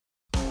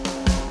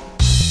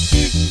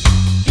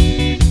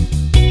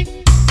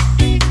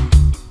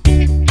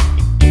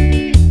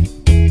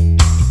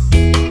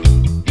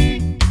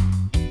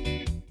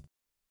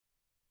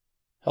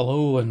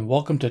Hello and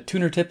welcome to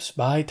Tuner Tips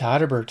by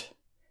todderbert.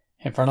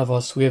 In front of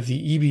us we have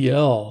the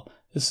EBL.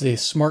 This is a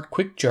smart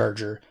quick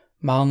charger,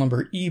 model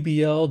number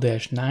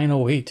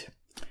EBL-908.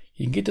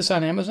 You can get this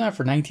on Amazon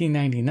for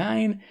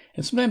 $19.99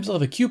 and sometimes they'll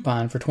have a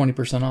coupon for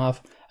 20%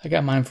 off. I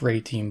got mine for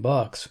 18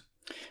 bucks.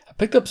 I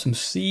picked up some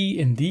C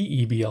and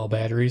D EBL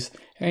batteries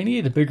and I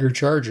needed a bigger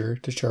charger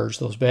to charge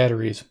those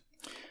batteries.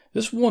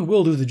 This one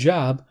will do the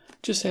job,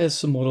 just has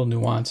some little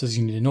nuances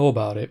you need to know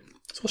about it.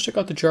 So let's check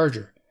out the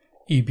charger.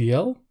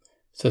 EBL.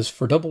 It says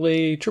for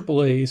AA,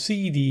 AAA,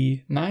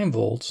 CD, 9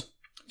 volts.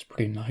 It's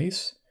pretty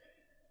nice.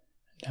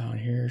 Down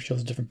here it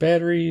shows different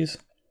batteries.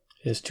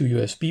 It has 2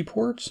 USB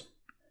ports,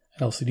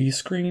 an LCD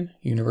screen,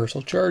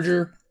 universal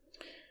charger.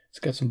 It's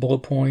got some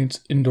bullet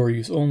points, indoor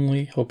use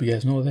only. Hope you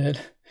guys know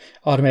that.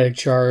 Automatic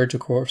charge,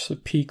 of course,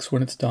 it peaks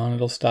when it's done.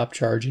 It'll stop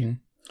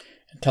charging.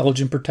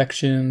 Intelligent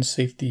protection,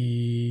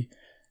 safety.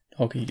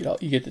 Okay,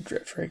 you get the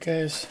drift, right,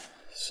 guys?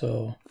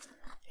 So,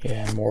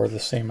 yeah, more of the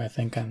same, I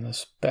think, on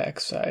this back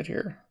side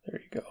here. There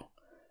you go.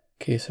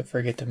 In case I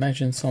forget to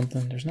mention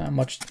something, there's not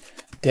much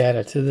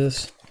data to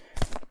this.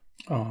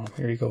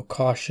 Here you go,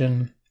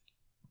 caution.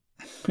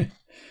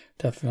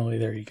 Definitely,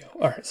 there you go.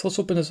 All right, so let's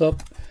open this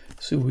up,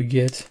 see what we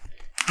get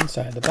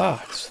inside the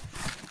box.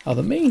 Now,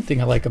 the main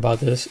thing I like about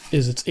this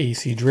is it's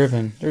AC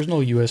driven. There's no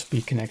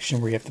USB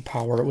connection where you have to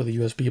power it with a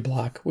USB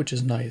block, which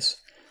is nice.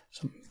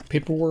 Some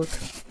paperwork.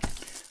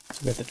 So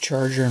we got the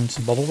charger and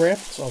some bubble wrap.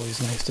 It's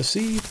always nice to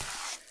see.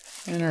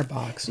 And our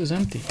box is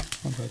empty.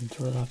 I'll go ahead and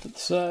throw it off to the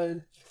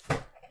side.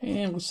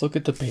 And let's look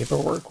at the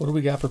paperwork. What do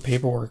we got for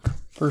paperwork?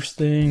 First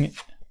thing,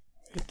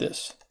 get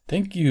this.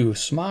 Thank you,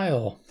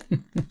 smile.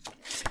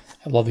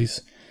 I love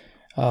these.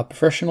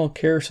 Professional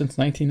care since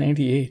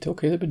 1998.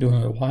 Okay, they've been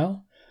doing it a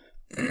while.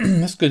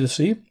 That's good to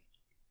see.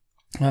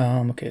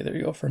 Okay, there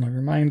you go. Friendly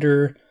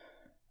reminder.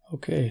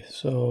 Okay,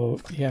 so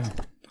yeah,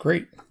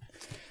 great.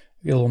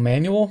 We get a little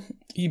manual.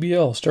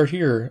 EBL, start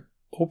here.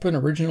 Open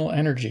original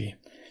energy.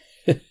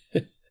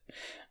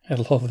 I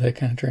love that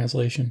kind of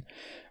translation.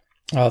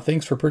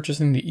 Thanks for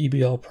purchasing the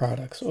EBL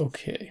products.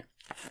 Okay.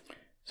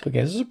 So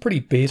guys, this is a pretty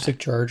basic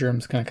charger. I'm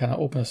just going to kind of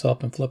open this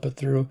up and flip it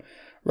through.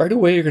 Right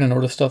away, you're going to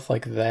notice stuff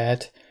like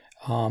that.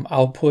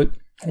 Output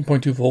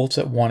 1.2 volts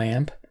at 1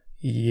 amp.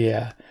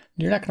 Yeah.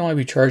 You're not going to want to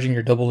be charging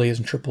your AA's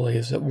and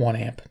AAA's at 1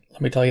 amp.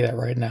 Let me tell you that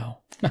right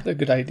now. Not a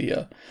good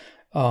idea.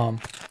 Yeah,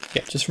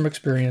 just from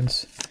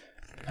experience,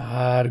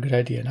 not a good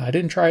idea. Now, I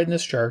didn't try it in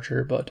this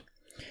charger, but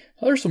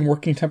there's some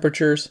working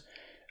temperatures.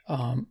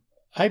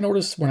 I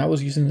noticed when I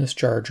was using this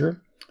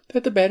charger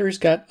that the batteries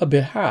got a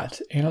bit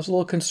hot, and I was a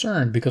little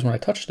concerned because when I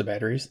touched the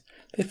batteries,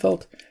 they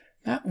felt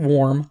not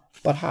warm,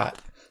 but hot.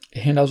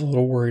 And I was a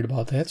little worried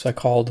about that, so I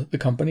called the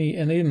company,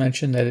 and they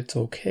mentioned that it's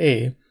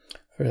okay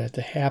for that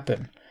to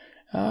happen.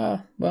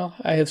 Well,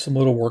 I have some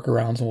little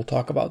workarounds, and we'll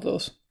talk about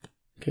those.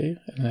 Okay,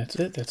 and that's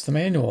it. That's the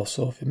manual.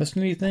 So if you missed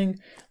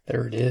anything,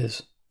 there it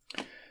is.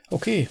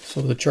 Okay,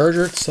 so the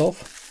charger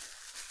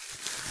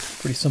itself,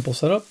 pretty simple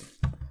setup.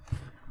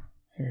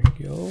 There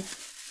you go.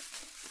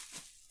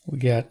 We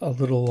got a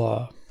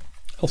little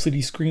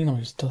LCD screen. Let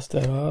me just dust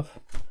that off.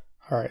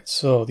 All right,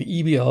 so the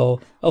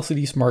EBL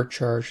LCD Smart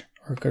Charge,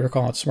 or they're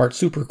calling it Smart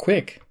Super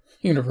Quick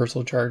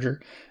Universal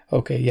Charger.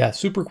 Okay, yeah,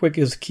 super quick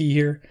is key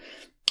here.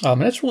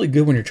 And that's really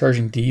good when you're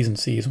charging D's and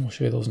C's, and we'll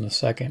show you those in a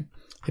second.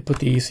 They put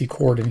the AC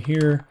cord in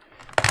here.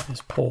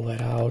 Just pull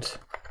that out.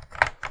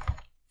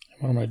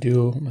 What I'm going to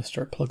do, I'm going to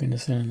start plugging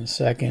this in a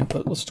second.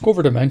 But let's go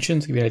over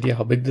dimensions, give you an idea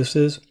how big this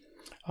is.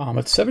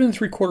 It's 7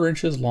 3/4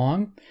 inches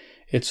long.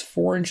 It's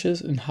 4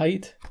 inches in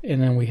height, and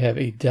then we have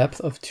a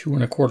depth of 2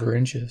 1/4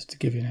 inches to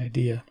give you an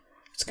idea.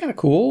 It's kind of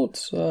cool.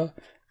 It's a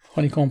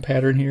honeycomb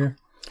pattern here.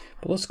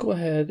 But let's go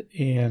ahead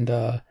and do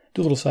a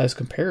little size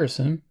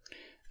comparison.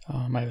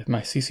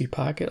 My CC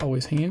pocket,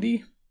 always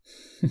handy.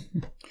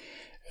 And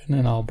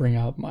then I'll bring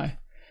out my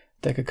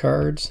deck of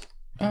cards.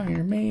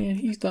 Iron Man,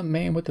 he's the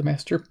man with the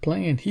master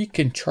plan. He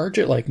can charge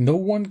it like no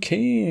one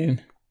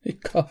can. They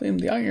call him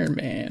the Iron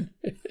Man.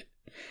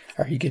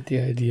 All right, you get the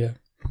idea.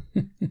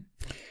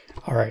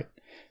 All right,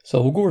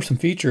 so we'll go over some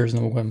features and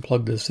then we'll go ahead and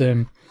plug this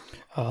in.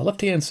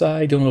 Left-hand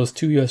side, you'll notice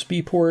 2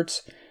 USB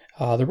ports.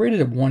 They're rated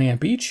at 1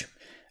 amp each.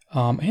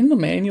 In the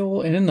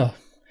manual and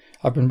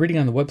I've been reading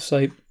on the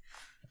website,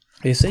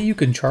 they say you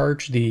can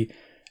charge the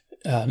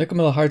nickel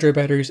metal hydride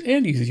batteries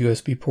and use the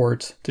USB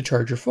ports to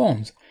charge your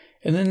phones.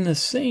 And then in the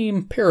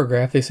same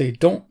paragraph, they say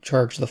don't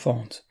charge the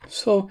phones.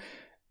 So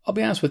I'll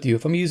be honest with you,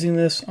 if I'm using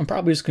this, I'm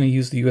probably just going to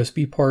use the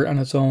USB part on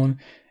its own.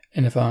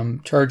 And if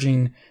I'm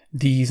charging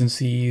D's and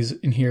C's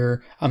in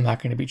here, I'm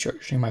not going to be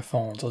charging my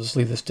phones. I'll just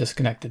leave this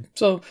disconnected.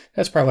 So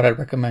that's probably what I'd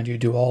recommend you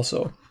do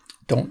also.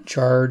 Don't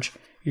charge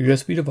your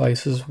USB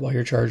devices while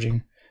you're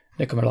charging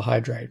nickel metal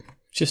hydride,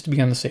 just to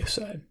be on the safe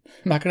side.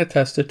 I'm not going to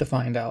test it to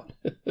find out.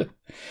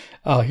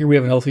 Here we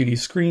have an LCD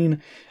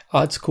screen.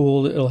 It's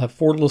cool. It'll have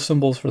 4 little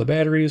symbols for the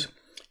batteries,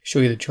 show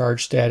you the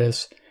charge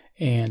status,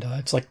 and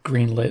it's like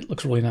green lit.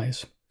 Looks really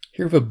nice.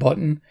 Here we have a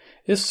button.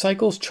 This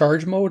cycles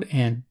charge mode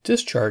and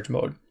discharge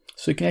mode.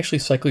 So you can actually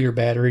cycle your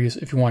batteries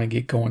if you want to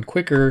get going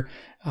quicker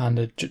on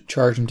the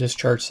charge and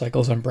discharge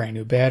cycles on brand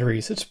new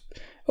batteries. It's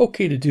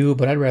okay to do,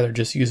 but I'd rather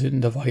just use it in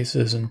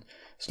devices and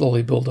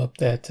slowly build up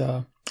that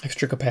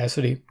extra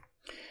capacity.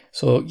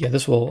 So yeah,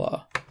 this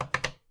will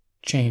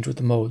change with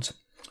the modes.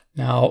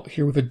 Now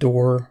here with the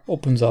door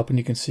opens up and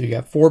you can see you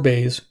got 4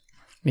 bays.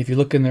 And if you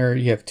look in there,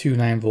 you have 2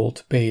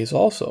 9-volt bays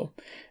also.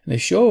 And they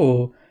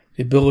show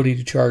the ability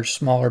to charge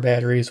smaller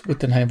batteries with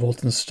the 9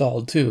 volts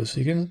installed too. So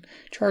you can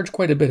charge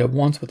quite a bit at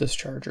once with this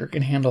charger. It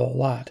can handle a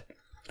lot.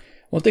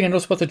 One thing I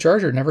noticed about the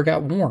charger, it never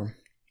got warm.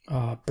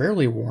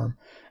 Barely warm.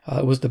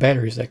 It was the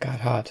batteries that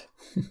got hot.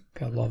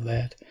 Gotta love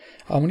that.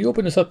 When you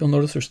open this up, you'll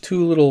notice there's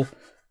 2 little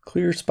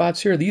clear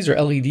spots here. These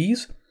are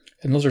LEDs,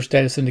 and those are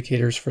status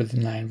indicators for the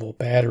 9-volt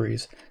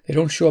batteries. They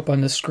don't show up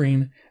on this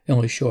screen. They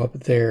only show up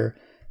there.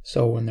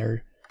 So when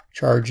they're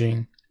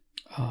charging,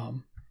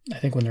 I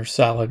think when they're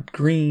solid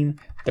green,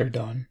 they're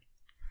done.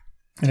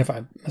 And if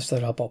I mess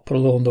that up, I'll put a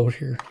little note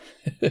here.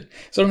 So I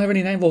don't have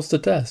any 9 volts to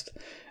test.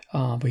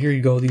 But here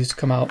you go. These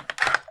come out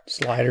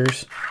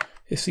sliders.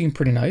 They seem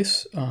pretty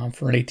nice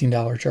for an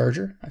 $18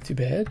 charger. Not too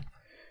bad.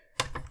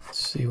 Let's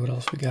see what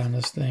else we got on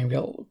this thing. We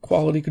got a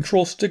quality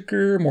control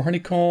sticker, more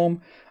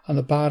honeycomb on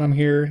the bottom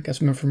here. Got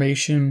some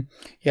information.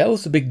 Yeah, that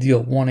was a big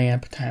deal. 1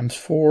 amp times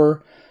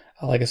 4.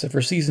 Like I said,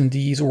 for season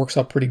Ds, it works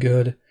out pretty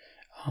good.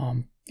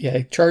 Yeah,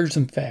 it charges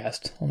them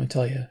fast. Let me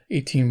tell you,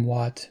 18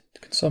 watt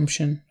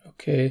consumption.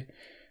 Okay,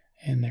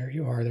 and there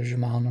you are. There's your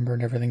model number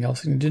and everything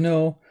else you need to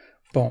know.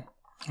 Boom.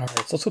 All right,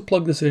 so let's go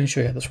plug this in and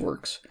show you how this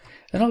works.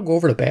 Then I'll go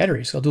over the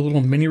batteries. I'll do a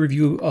little mini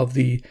review of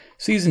the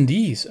Season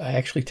Ds. I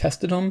actually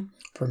tested them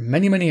for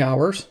many, many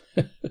hours.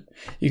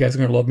 You guys are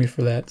going to love me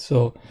for that.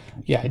 So,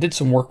 yeah, I did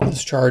some work with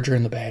this charger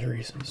and the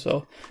batteries.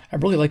 So, I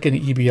really like an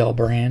EBL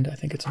brand. I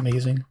think it's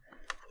amazing.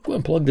 Go ahead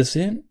and plug this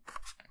in.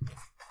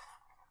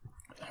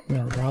 I'm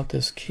going to route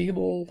this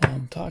cable while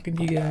I'm talking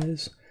to you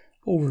guys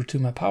over to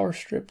my power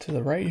strip to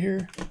the right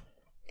here.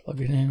 Plug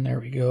it in. There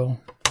we go.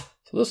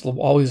 So this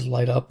will always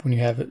light up when you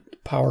have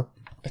it power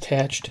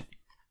attached.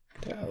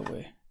 Get out of the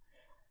way.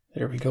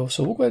 There we go.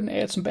 So we'll go ahead and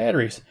add some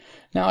batteries.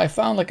 Now I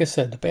found, like I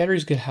said, the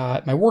batteries get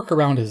hot. My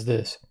workaround is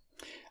this.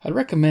 I'd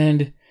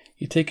recommend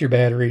you take your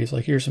batteries,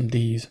 like here's some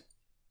Ds,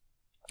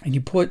 and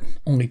you put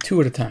only 2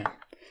 at a time.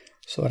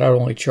 So I'd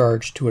only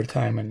charge 2 at a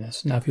time in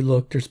this. Now if you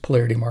look, there's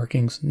polarity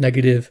markings,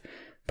 negative,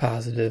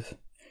 positive.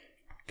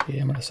 Okay,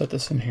 I'm going to set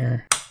this in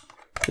here.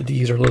 The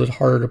Ds are a little bit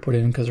harder to put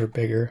in because they're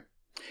bigger.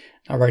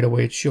 Now right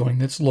away it's showing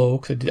it's low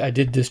because I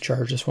did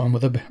discharge this one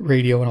with a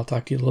radio, and I'll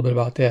talk to you a little bit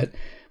about that.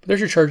 But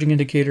there's your charging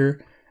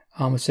indicator.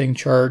 It's saying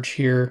charge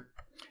here.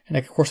 And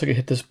of course I can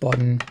hit this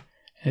button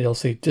and it'll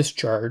say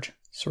discharge.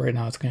 So right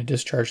now it's going to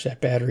discharge that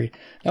battery.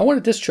 Now when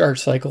it discharge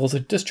cycles,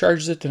 it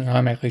discharges it and it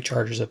automatically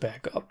charges it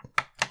back up.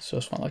 So I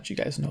just want to let you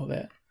guys know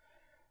that.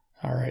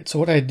 All right, so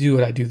what I do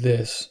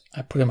this.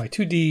 I put in my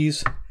 2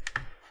 Ds,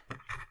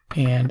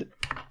 and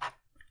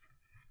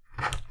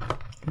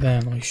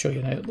then let me show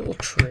you a little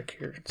trick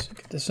here. Let's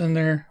get this in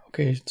there.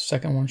 Okay, the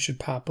second one should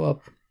pop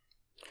up.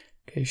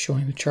 Okay,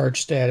 showing the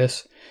charge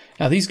status.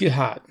 Now these get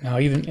hot. Now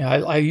even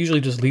I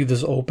usually just leave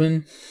this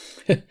open,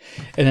 and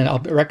then I'll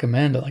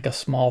recommend like a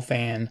small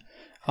fan,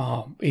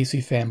 AC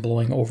fan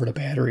blowing over the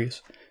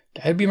batteries.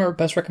 That'd be my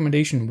best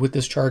recommendation with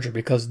this charger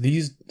because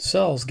these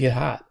cells get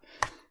hot.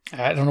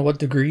 I don't know what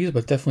degrees,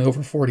 but definitely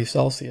over 40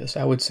 Celsius.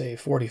 I would say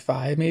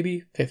 45,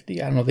 maybe 50.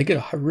 I don't know. They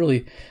get a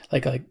really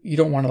like you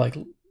don't want to like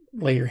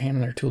lay your hand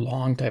in there too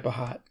long type of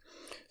hot.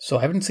 So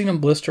I haven't seen them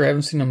blister. I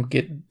haven't seen them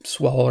get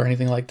swell or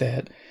anything like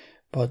that.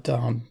 But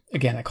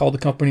again, I called the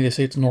company. They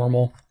say it's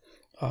normal.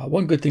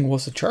 One good thing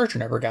was the charger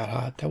never got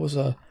hot. That was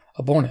a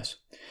bonus.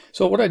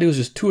 So what I do is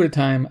just 2 at a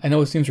time. I know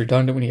it seems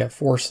redundant when you have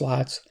 4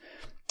 slots,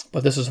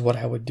 but this is what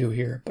I would do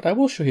here. But I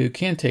will show you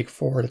can take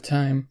 4 at a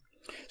time.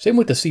 Same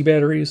with the C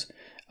batteries.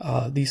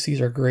 These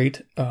Cs are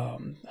great. I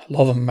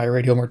love them. My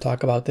radio will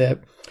talk about that.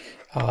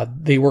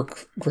 They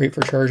work great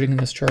for charging in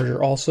this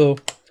charger also.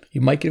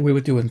 You might get away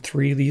with doing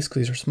 3 of these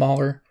because these are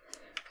smaller.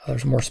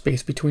 There's more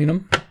space between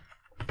them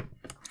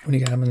when you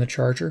got them in the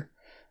charger.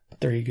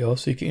 But there you go.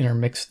 So you can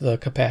intermix the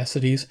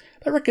capacities.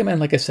 I recommend,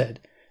 like I said,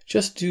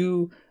 just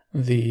do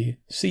the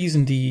C's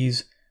and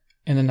D's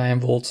and the 9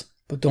 volts,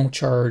 but don't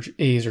charge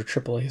A's or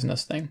triple A's in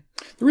this thing.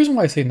 The reason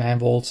why I say 9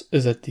 volts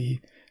is that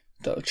the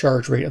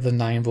charge rate of the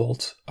 9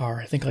 volts are,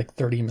 I think, like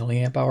 30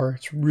 milliamp hour.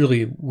 It's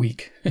really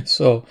weak.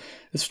 So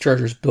this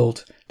charger is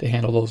built to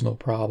handle those no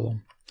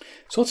problem.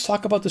 So let's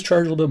talk about this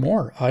charger a little bit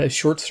more.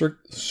 Short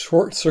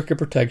circuit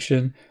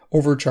protection,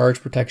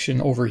 overcharge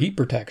protection, overheat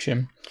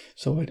protection.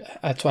 So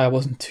that's why I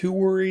wasn't too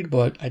worried,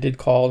 but I did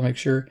call to make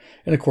sure.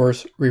 And of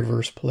course,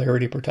 reverse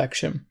polarity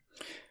protection.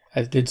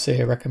 I did say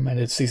I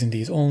recommended C's and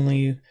D's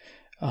only.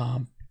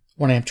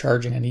 1 amp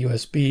charging on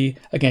USB.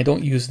 Again,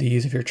 don't use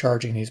these if you're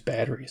charging these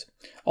batteries.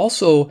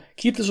 Also,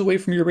 keep this away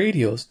from your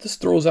radios. This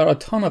throws out a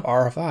ton of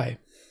RFI.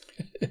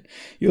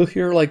 You'll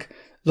hear like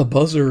the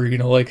buzzer, you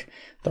know, like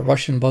the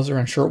Russian buzzer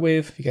on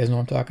shortwave. You guys know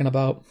what I'm talking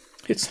about.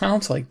 It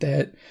sounds like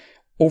that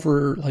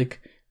over like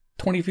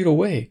 20 feet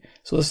away.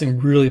 So this thing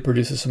really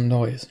produces some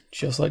noise.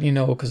 Just letting you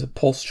know, because it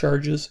pulse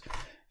charges.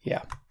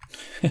 Yeah,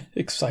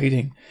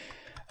 exciting.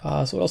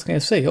 So what else can I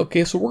say?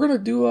 Okay, so we're going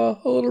to do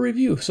a little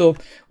review. So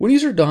when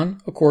these are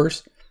done, of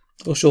course,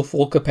 they'll show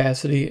full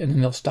capacity and then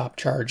they'll stop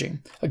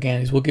charging. Again,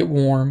 these will get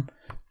warm.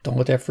 Don't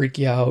let that freak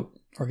you out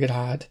or get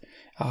hot.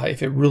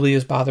 If it really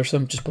is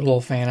bothersome, just put a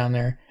little fan on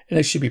there and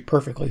it should be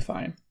perfectly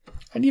fine.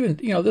 And even,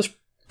 you know, this,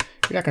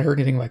 you're not going to hurt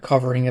anything by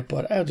covering it,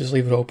 but I'll just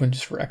leave it open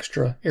just for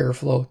extra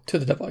airflow to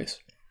the device.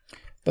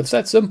 But it's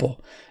that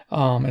simple,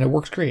 and it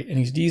works great. And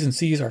these D's and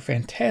C's are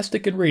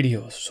fantastic in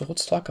radios. So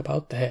let's talk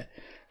about that.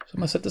 So I'm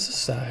going to set this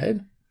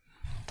aside.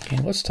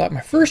 And let's talk.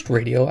 My first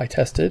radio I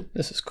tested,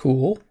 this is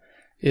cool,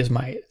 is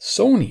my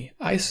Sony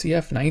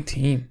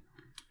ICF-19.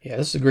 Yeah,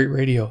 this is a great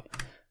radio.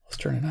 Let's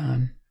turn it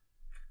on.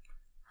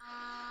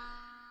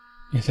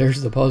 Yeah,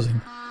 there's the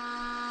buzzing.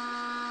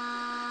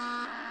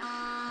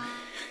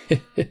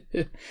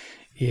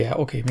 Yeah,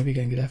 okay, maybe I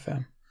can get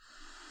FM.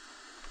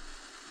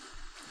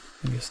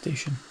 Maybe a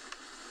station.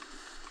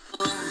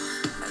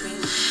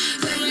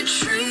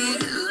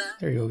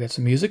 There you go, got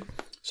some music.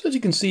 So as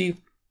you can see,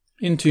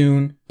 in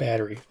tune,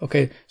 battery.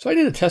 Okay, so I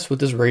did a test with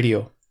this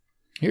radio.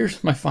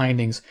 Here's my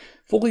findings.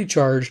 Fully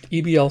charged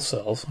EBL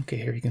cells. Okay,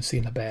 here you can see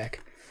in the back.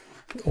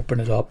 Open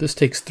it up. This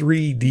takes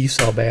 3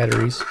 D-cell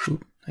batteries.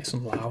 Oop, nice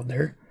and loud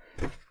there.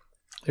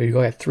 There you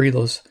go. I had 3 of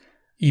those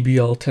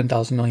EBL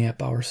 10,000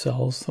 milliamp hour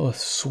cells. Those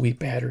sweet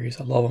batteries.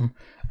 I love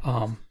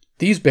them.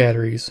 These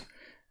batteries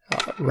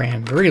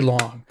ran very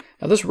long.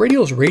 Now this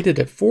radio is rated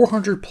at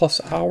 400 plus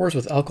hours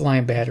with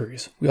alkaline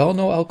batteries. We all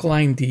know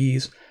alkaline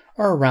Ds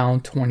are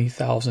around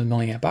 20,000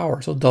 milliamp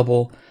hours, so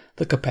double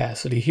the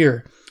capacity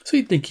here. So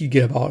you'd think you'd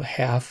get about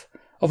half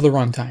of the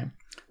runtime.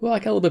 Well, I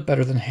got a little bit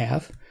better than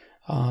half.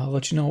 I'll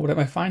let you know what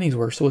my findings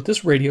were. So with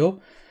this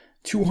radio,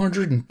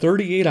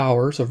 238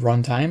 hours of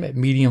runtime at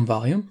medium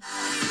volume.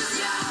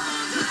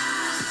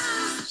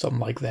 Something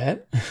like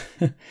that.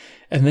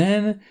 And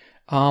then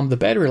the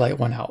battery light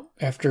went out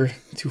after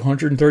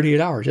 238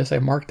 hours. Yes, I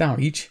marked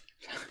down each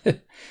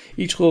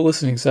little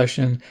listening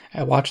session.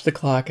 I watched the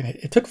clock and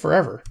it took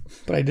forever,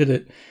 but I did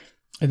it.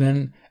 And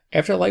then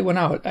after the light went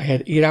out, I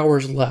had 8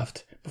 hours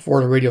left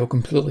before the radio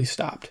completely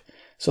stopped.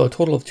 So a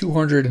total of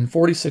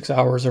 246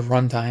 hours of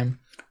runtime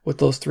with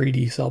those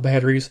 3D cell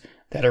batteries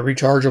that are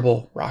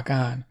rechargeable. Rock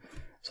on.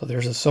 So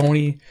there's a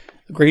Sony,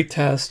 a great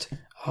test,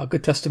 a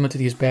good testament to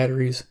these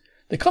batteries.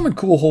 They come in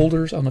cool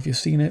holders. I don't know if you've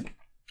seen it.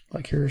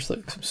 Like here's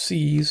like some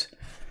C's.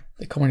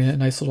 They come in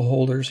nice little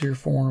holders here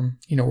for them.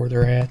 You know where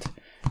they're at.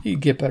 You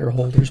get better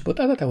holders, but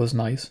I thought that was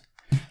nice.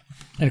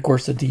 And of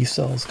course the D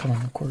cells come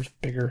in, of course,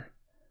 bigger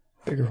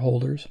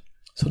holders.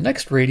 So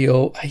next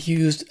radio I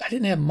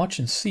didn't have much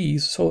in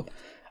C's, so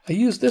I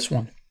used this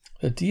one,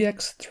 the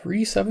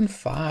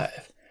DX375.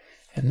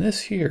 And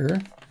this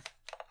here,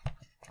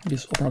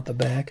 just open up the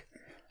back.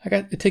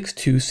 It takes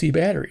 2 C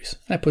batteries.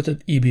 I put the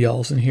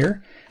EBLs in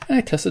here, and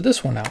I tested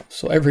this one out.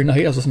 So every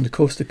night I was listening to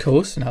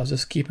Coast, and I was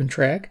just keeping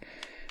track.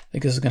 I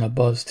think this is gonna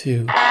buzz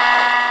too.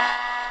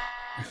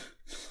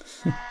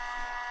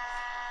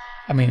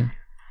 I mean,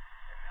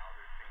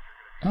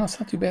 oh, it's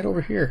not too bad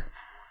over here.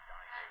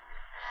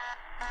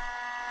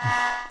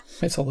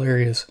 It's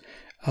hilarious.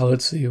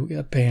 Let's see, we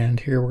got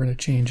band here. We're gonna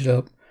change it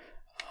up.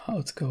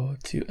 Let's go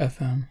to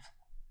FM.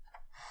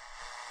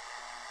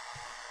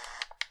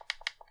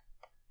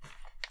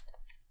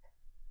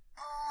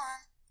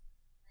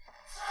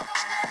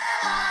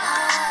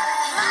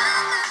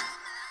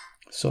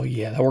 So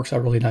yeah, that works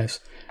out really nice.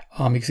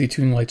 You can see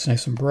tune light's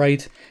nice and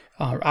bright.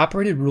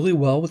 Operated really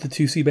well with the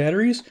 2C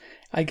batteries.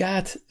 I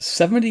got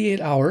 78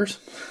 hours.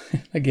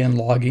 Again,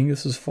 logging,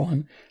 this is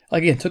fun.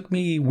 Again, it took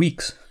me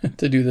weeks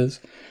to do this.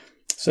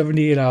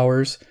 78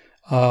 hours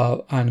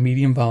on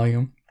medium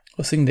volume,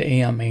 listening to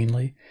AM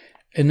mainly.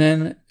 And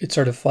then it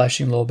started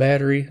flashing low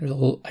battery.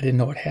 I didn't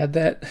know it had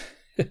that.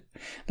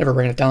 Never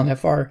ran it down that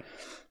far.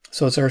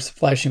 So it starts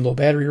flashing low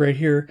battery right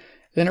here.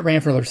 Then it ran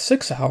for another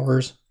 6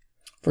 hours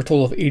for a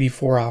total of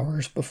 84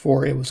 hours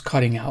before it was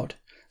cutting out.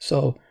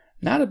 So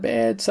not a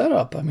bad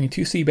setup. I mean,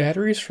 2C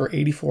batteries for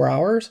 84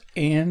 hours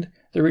and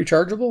they're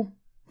rechargeable.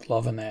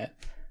 Loving that.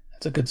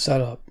 That's a good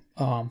setup.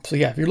 So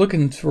yeah, if you're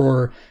looking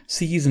for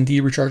C's and D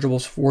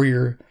rechargeables for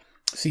your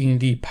C and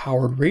D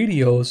powered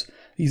radios,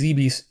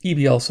 these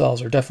EBL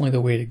cells are definitely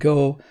the way to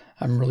go.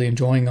 I'm really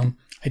enjoying them.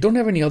 I don't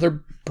have any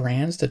other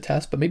brands to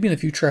test, but maybe in the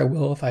future I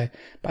will if I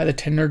buy the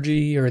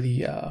Tenergy or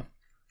the, I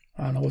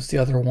don't know, what's the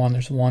other one?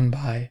 There's one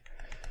by,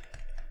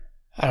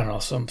 I don't know,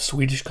 some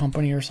Swedish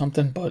company or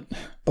something, but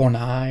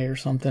Bonai or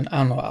something. I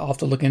don't know. I'll have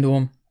to look into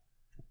them.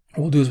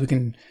 What we'll do is we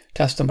can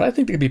test them, but I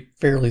think they'd be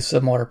fairly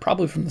similar,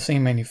 probably from the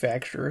same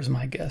manufacturer is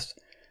my guess.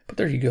 But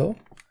there you go.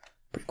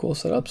 Pretty cool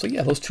setup. So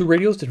yeah, those 2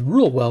 radios did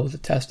real well with the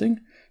testing.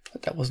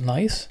 Thought that was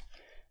nice.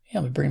 Yeah,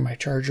 let me bring my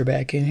charger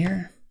back in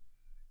here.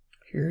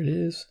 Here it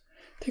is.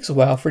 Takes a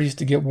while for these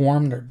to get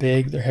warm. They're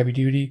big, they're heavy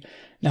duty.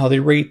 Now they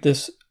rate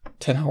this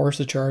 10 hours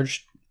to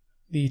charge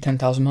the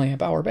 10,000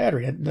 milliamp hour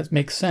battery. That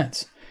makes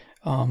sense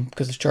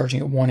because it's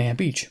charging at 1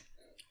 amp each.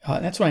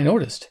 And that's what I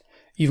noticed.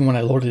 Even when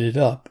I loaded it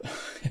up,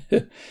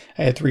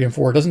 I had 3 and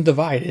 4. It doesn't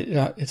divide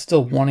it. It's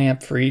still 1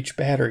 amp for each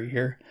battery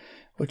here,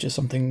 which is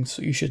something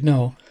so you should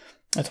know.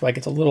 That's why it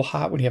gets a little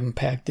hot when you have them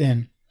packed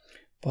in.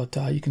 But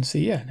you can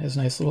see, yeah, it has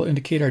a nice little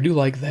indicator. I do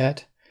like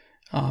that.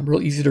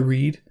 Real easy to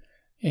read.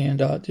 And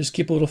just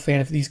keep a little fan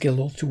if these get a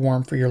little too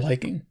warm for your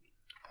liking.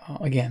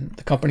 Again,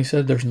 the company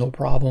said there's no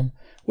problem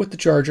with the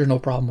charger, no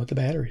problem with the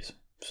batteries.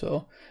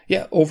 So,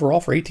 yeah, overall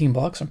for 18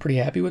 bucks, I'm pretty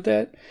happy with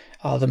that.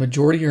 The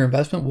majority of your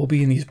investment will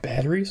be in these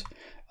batteries.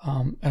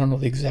 I don't know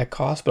the exact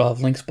cost, but I'll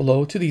have links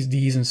below to these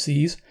D's and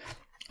C's.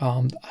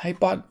 I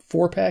bought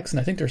 4 packs, and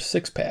I think there's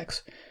 6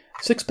 packs.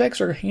 6 packs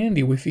are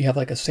handy if you have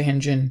like a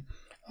Sanjin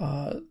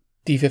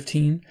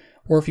D15,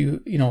 or if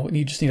you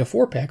just need a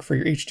 4-pack for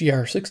your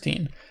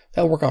HDR16.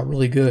 That'll work out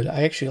really good.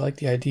 I actually like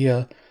the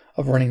idea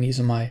of running these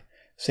in my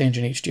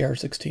Sanjin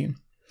HDR16.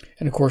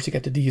 And of course, you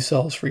got the D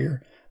cells for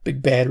your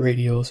big bad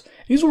radios.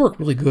 These will work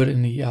really good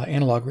in the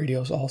analog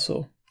radios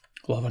also.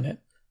 Loving it.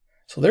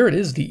 So there it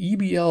is, the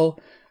EBL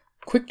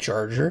quick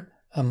charger,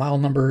 model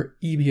number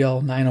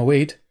EBL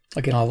 908.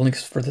 Again, I'll have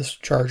links for this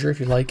charger if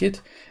you like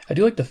it. I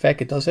do like the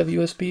fact it does have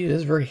USB. It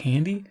is very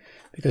handy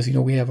because,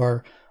 we have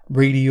our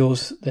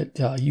radios that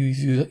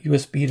use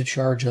USB to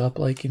charge up,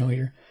 like,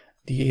 your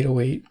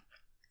D808.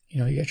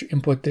 You got your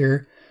input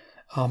there.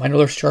 I know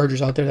there's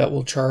chargers out there that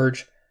will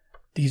charge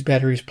these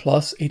batteries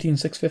plus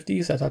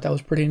 18650s. I thought that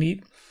was pretty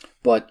neat.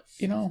 But,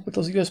 with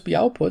those USB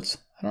outputs,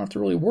 I don't have to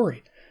really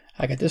worry.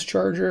 I got this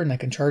charger and I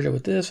can charge it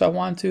with this if I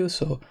want to.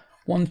 So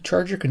one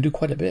charger can do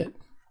quite a bit.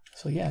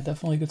 So yeah,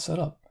 definitely a good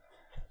setup.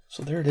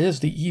 So there it is,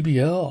 the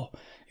EBL.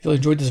 If you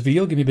enjoyed this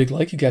video, give me a big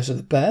like. You guys are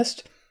the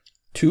best.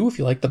 2, if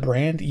you like the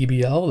brand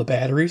EBL, the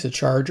batteries, the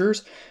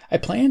chargers. I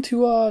plan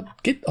to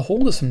get a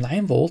hold of some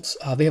 9 volts.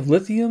 They have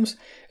lithiums,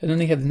 and then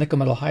they have the nickel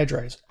metal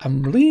hydrides.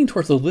 I'm leaning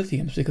towards the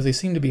lithiums because they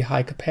seem to be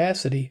high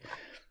capacity.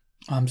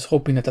 I'm just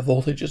hoping that the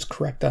voltage is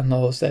correct on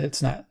those, that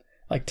it's not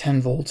like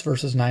 10 volts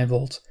versus 9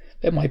 volts.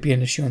 That might be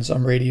an issue in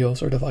some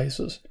radios or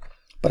devices.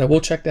 But I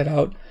will check that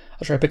out.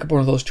 I'll try to pick up one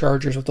of those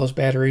chargers with those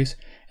batteries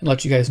and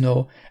let you guys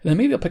know. And then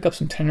maybe I'll pick up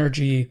some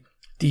 10RG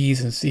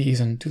D's and C's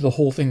and do the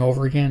whole thing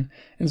over again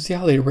and see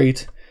how they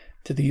rate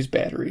to these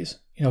batteries,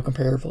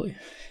 comparatively.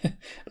 But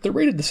they're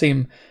rated the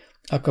same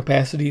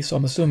capacity, so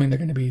I'm assuming they're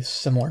going to be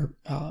similar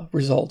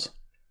results.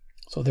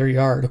 So there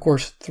you are. And of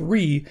course,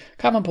 3,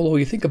 comment below what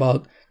you think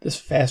about this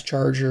fast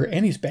charger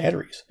and these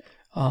batteries.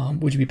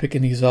 Would you be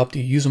picking these up? Do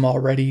you use them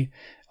already?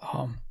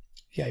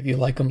 Yeah, if you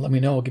like them, let me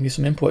know. Give me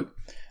some input.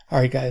 All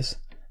right, guys,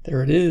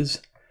 there it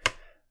is.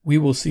 We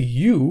will see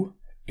you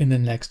in the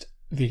next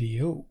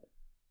video.